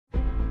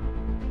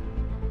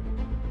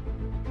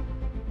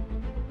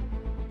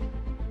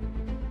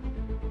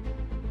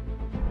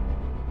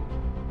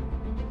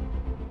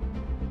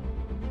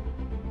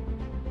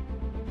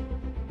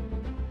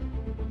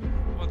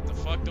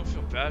fuck? Don't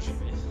feel bad for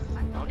me.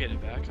 I'll get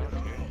it back. I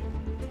don't care.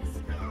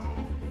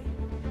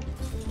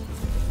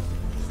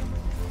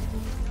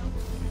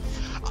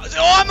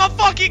 Oh my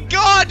fucking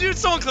god, dude!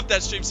 Someone clip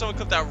that stream. Someone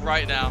clip that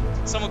right now.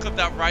 Someone clip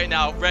that right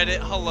now. Reddit,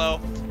 hello.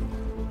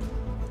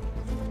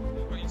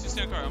 You two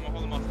stand car. I'm gonna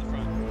hold him off to the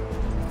front.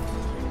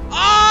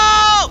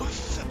 Oh!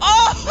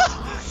 Oh!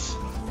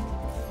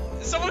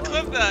 Someone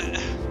clip that.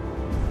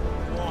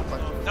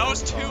 That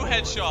was 2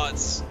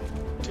 headshots.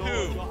 2.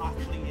 You're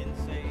actually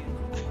insane.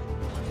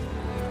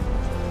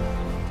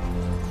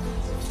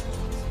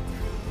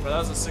 But that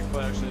was a sick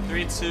play actually.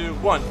 3, 2,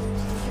 1.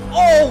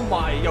 Oh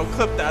my! Yo,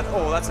 clip that.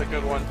 Oh, that's a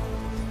good one.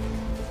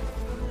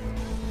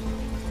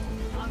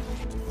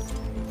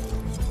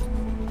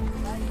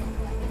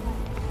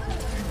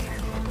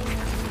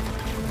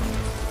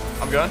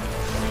 I'm good.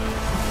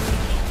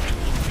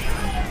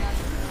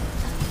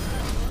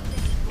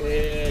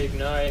 Big,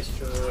 nice,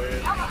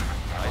 George. I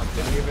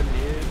didn't even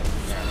need.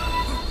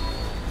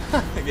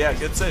 Yeah,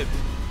 good save.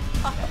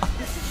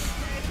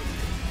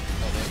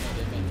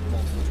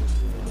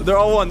 They're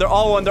all one. They're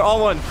all one. They're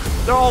all one.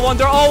 They're all one.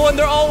 They're all one.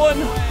 They're all one.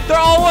 They're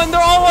all one. They're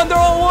all one. They're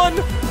all one.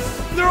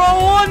 They're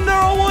all one. They're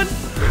all one.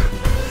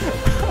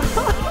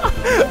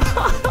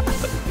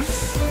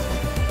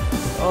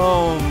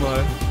 Oh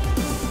my.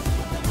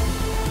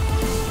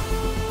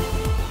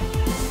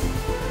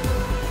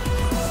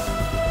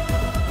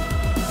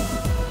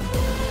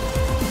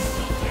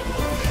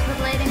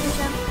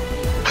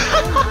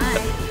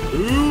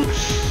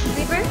 Oops.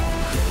 Sleeper?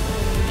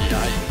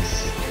 Yikes.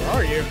 Where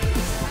are you?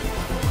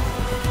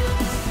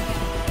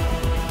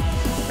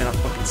 Man, I'm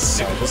fucking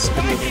sick of this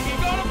spin movie.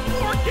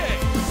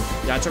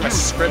 Yeah, I turned my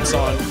scripts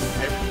on. Go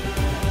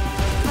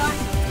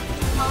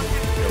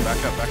back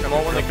up, back up. I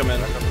won't when they come in.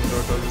 Back up when the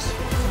door closes.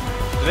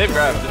 Did they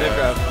grab? Did they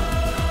grab?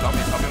 Tell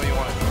me what you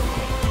want.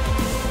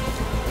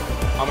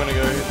 I'm gonna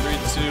go 3,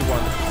 2,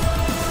 1.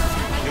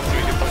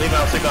 Sleep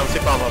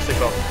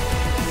out.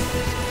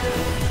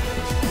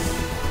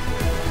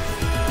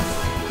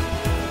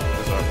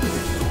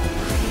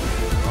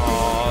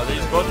 Oh,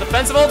 these both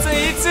defensive ults and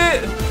he eats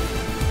it!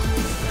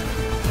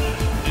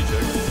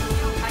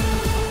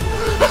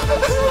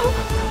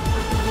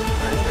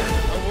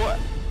 What?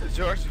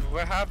 George,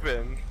 what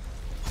happened?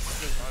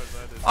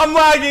 I'm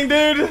lagging,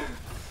 dude!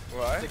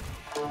 What?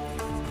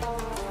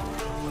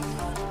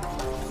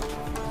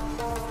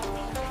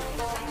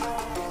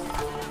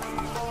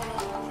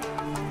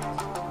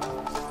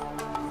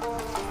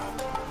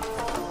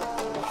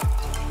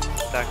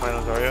 Back mine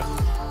with Warriyo.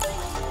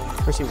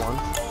 Where's he won?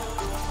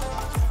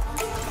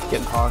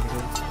 Getting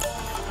pocketed.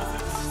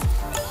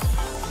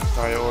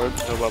 Warriyo orb,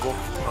 no bubble.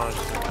 Oh,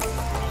 just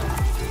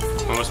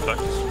Almost back.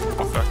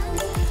 Walk back.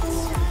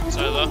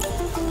 Sorry, low.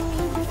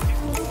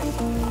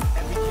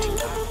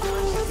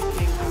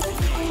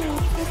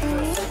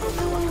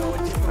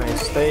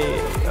 Nice, stay.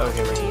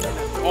 Okay, we're here.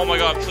 Oh my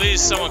god,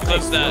 please someone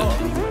clip that.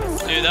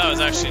 Dude, that was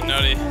actually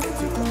nutty.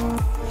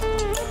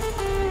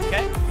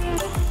 Okay.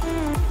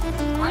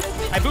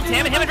 I booped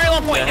him and him and Drill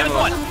on point. Yeah, him and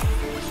one.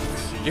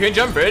 You can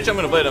jump bridge, I'm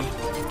gonna blade him.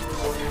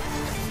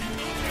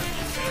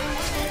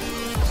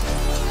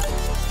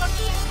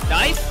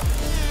 Nice.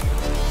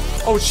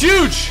 Oh, it's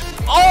huge!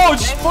 Oh,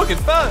 just fucking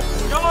fat!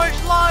 George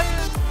Lion.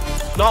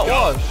 Not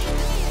wash.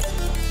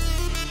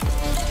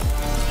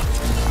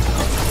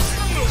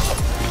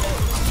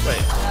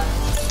 Wait.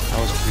 That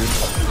was cute.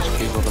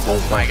 Oh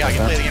my god, I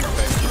can play the game real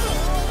quick.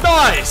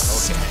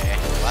 Nice! Okay.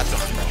 Well, that's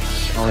going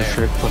to Only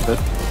trick, flip it.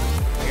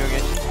 Can you go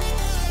get you?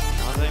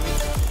 How's that mean?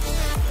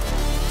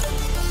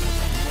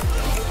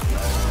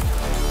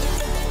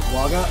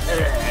 Waga.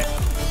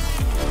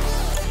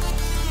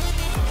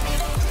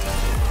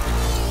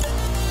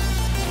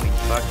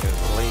 fucking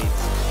late.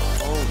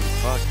 Holy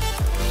fuck.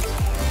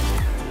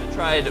 I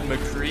tried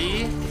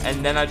McCree,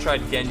 and then I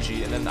tried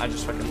Genji, and then I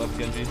just fucking love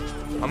Genji.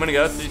 I'm gonna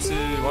go 3, 2,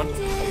 1.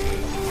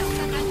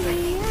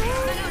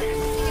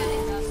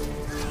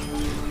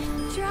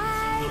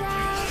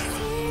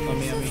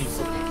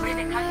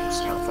 It's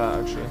not fat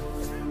actually.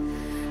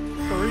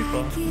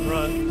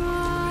 Run.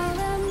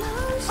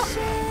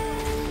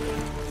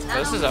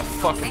 This is a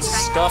fucking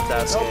scuffed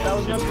ass game. That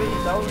was meant for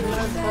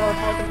a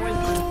fucking win.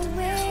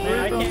 Man,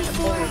 I can't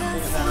afford to do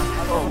that.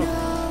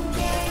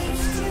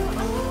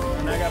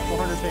 And I got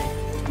 400 ping.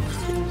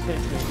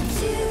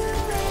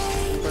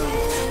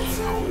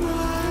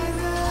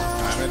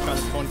 Alright, I'm gonna try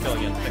this one kill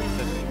again. Fix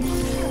it.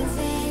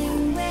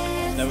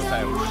 Never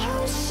failed.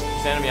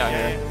 He's enemy out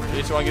here.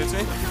 3, 2, 1, give it to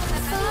me.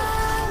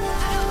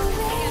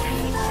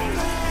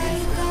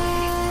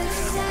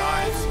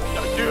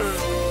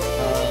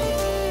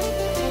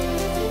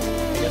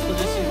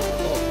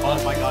 Oh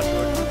my god,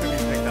 George. How can you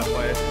take that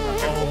play?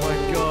 Oh my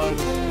god.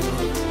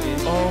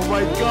 Oh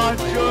my god,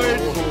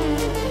 George!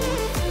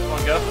 Come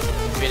on, go.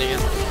 Beat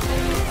again.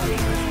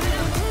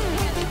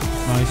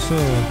 Nice.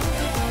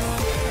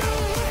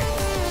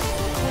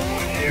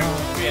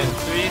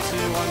 3, 2,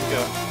 1,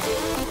 go.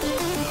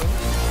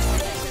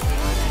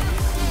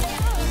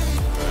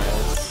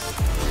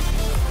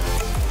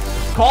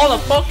 Call it a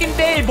fucking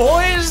day,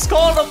 boys!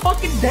 Call it a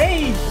fucking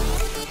day!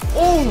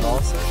 Oh!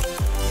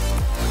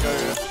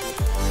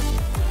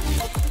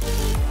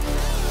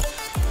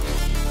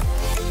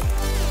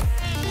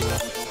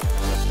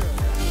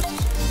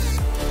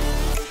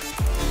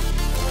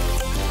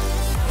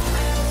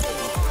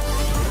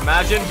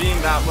 Imagine being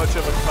that much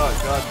of a cut,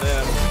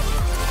 goddamn.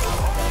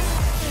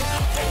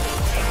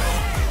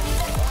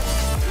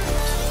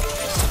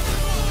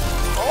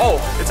 Oh,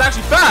 it's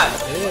actually fat!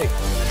 Big.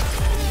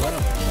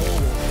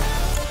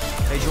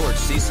 Hey George,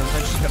 see,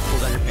 sometimes you just gotta pull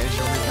down your pants,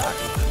 show me your back.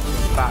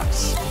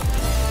 Facts.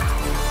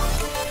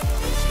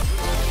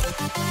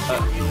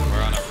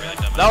 We're on a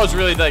random. That was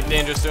really like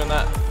dangerous doing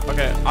that.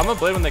 Okay, I'm gonna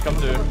blade when they come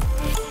through.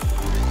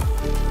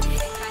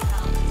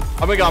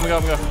 I'm gonna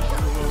go.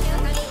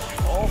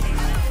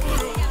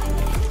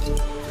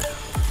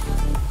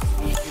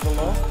 Evil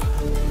low.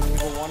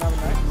 Evil one out of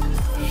max.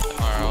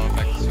 Alright, I'll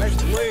back to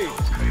Next blade.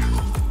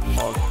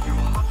 Oh.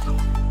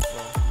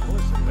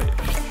 Wait.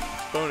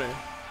 Boner.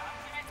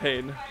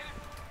 Pain.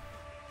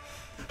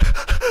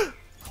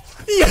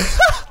 Yeah.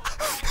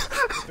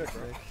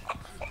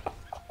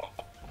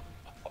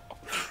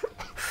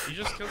 You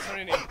just killed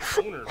somebody named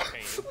Boner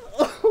Pain.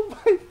 Oh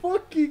my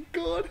fucking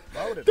god.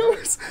 That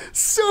was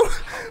so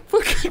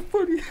fucking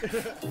funny.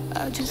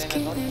 I just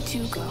can't let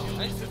you go.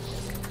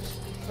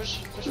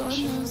 Lord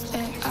knows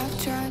that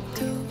I've tried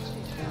to.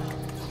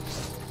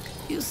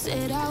 You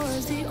said I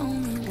was the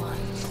only one.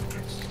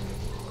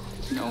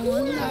 No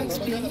one likes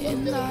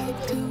being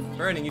lied to.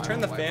 Burning, you turn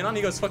the fan on,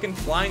 he goes fucking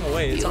flying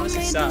away. It's You honestly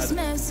made sad. this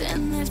mess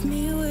and left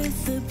me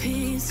with the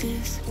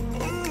pieces.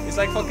 He's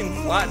like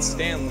fucking flat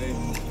Stanley.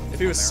 If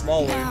he was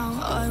smaller. Now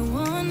I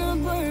wanna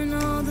burn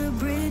all the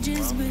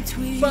bridges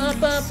between Ba,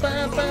 ba,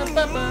 ba, ba,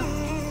 ba, ba.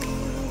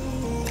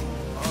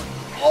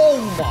 Oh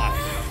my.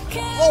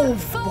 Oh my.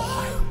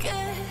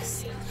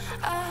 focus.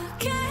 I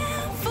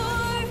can't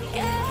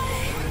forget.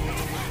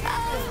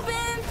 I've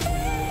been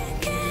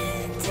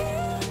thinking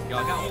too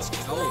Y'all got much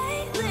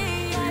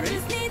lately. I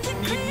just need to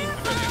clear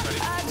my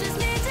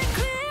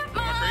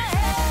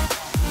head.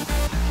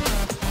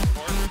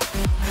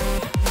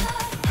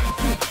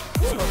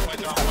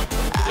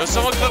 Yo,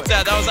 someone clip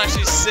that. That was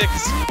actually sick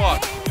as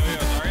fuck.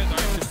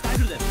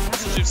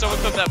 If someone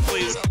clip that,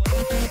 please.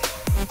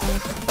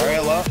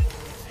 Warriyo low.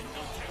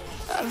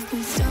 I've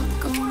been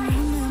stuck on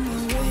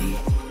memory,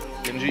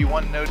 GENJI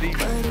 1, no D.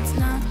 but it's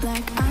not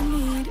like I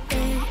need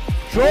it.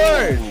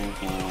 George!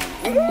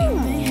 And you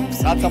may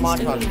have That's a some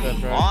montage history,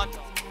 clip, right? On.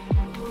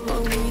 but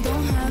we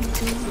don't have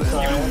to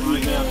run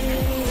it.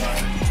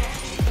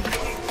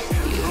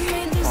 You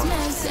made this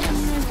mess and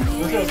left me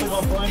with the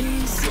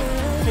pieces.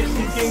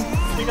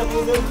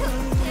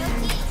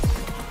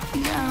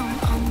 Now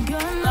I'm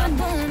gonna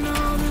burn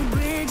all the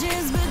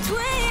bridges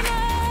between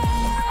us.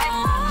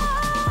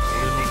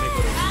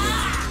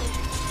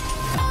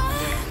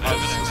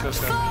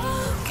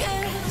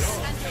 Focus.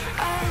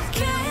 I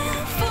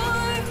can't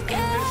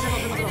forget.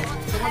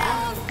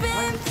 I've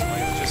been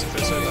thinking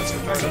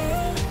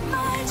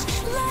much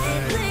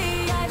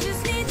lately. I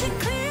just need to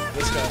clear.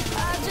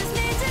 I just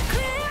need to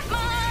clear my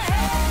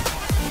head.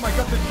 Oh my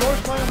god, the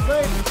George playing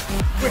blade!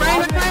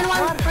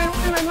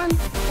 Run.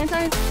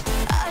 Inside.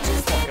 I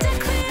just need to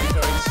clear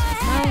my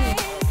head.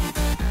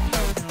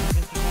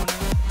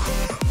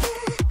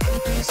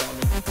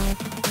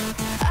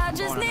 I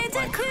just need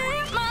to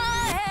clear my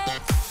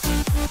head.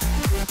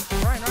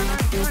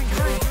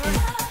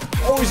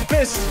 Oh, he's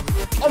pissed.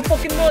 I'm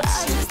fucking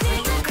nuts. I just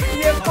need to clear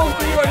Yeah,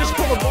 fuck you. I just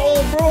cut him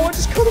all, bro. I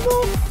just cut him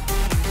all.